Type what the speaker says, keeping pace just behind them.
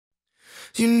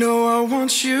You know I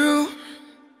want you.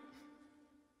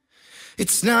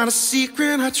 It's not a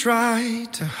secret I try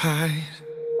to hide.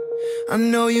 I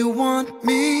know you want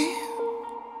me,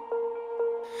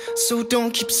 so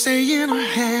don't keep saying our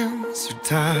hands are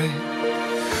tied.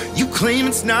 You claim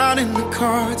it's not in the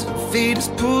cards, fate is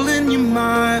pulling you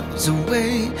miles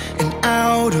away and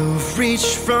out of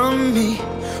reach from me.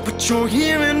 But you're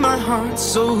here in my heart,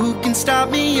 so who can stop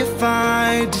me if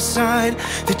I decide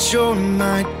that you're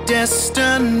my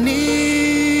destiny?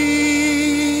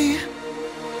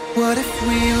 What if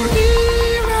we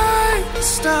rewrite the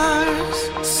stars?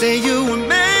 Say you were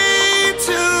made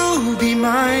to be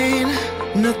mine.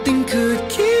 Nothing could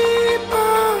keep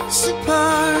us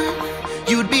apart.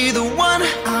 You'd be the one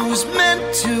I was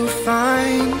meant to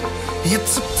find.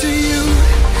 It's up to you,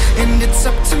 and it's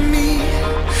up to me.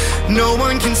 No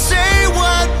one can say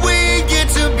what we get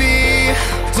to be.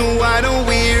 So why don't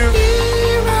we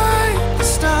rewrite the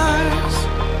stars?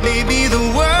 Maybe the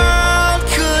world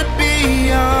could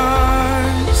be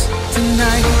ours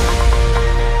tonight.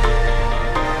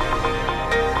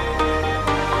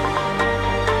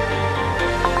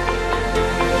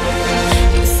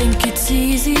 You think it's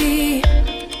easy.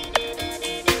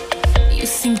 You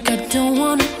think I don't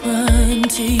wanna run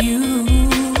to you,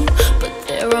 but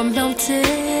there are mountains,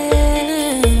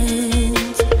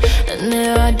 and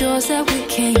there are doors that we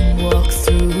can't walk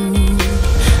through.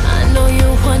 I know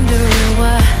you're wondering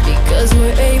why, because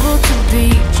we're able to be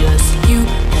just you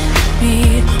and me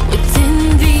within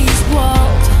these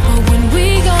walls. But when we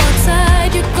go outside,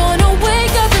 you're gonna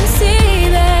wake up and see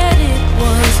that it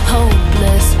was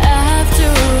hopeless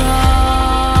after all.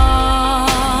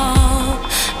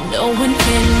 No one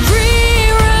can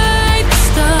rewrite the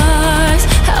stars.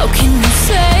 How can you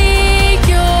say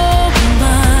you're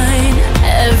mine?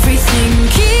 Everything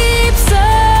keeps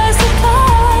us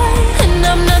apart, and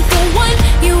I'm not the one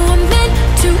you were meant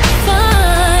to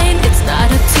find. It's not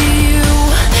up to you,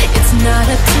 it's not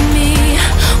up to me.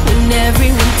 When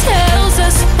everyone tells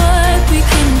us what we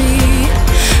can be,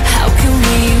 how can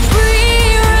we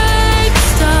rewrite the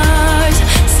stars?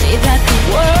 Say that the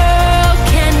world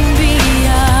can be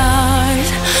ours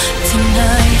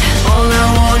tonight. All I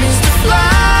want is to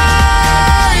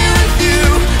fly with you.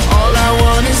 All I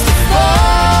want is to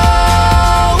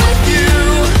fall with you.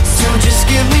 So just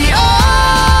give me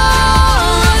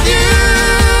all of you.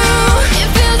 It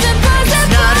feels impossible. It's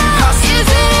not impossible. Is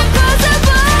it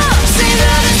impossible? Say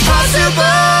that it's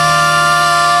possible.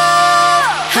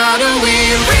 How do we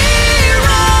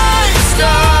rewrite the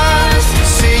stars?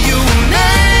 Say you were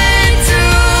made to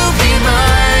be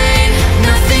mine.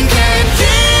 Nothing can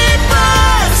keep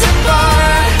us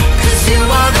apart, 'cause you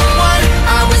are the one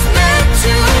I was meant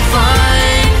to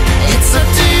find. It's up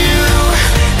to you,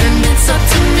 and it's up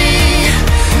to me.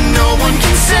 No one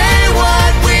can say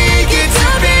what we get to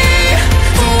be.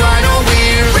 Why don't we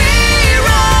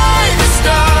rewrite the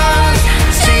stars?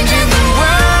 Changing the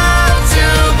world to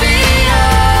be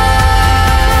ours.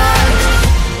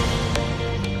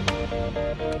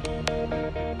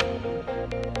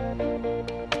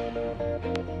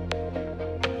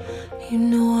 You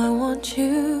know I want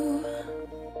you.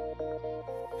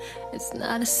 It's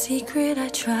not a secret I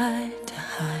tried to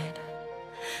hide,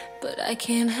 but I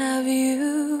can't have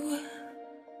you.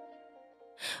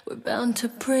 We're bound to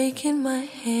break and my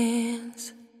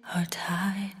hands are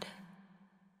tied.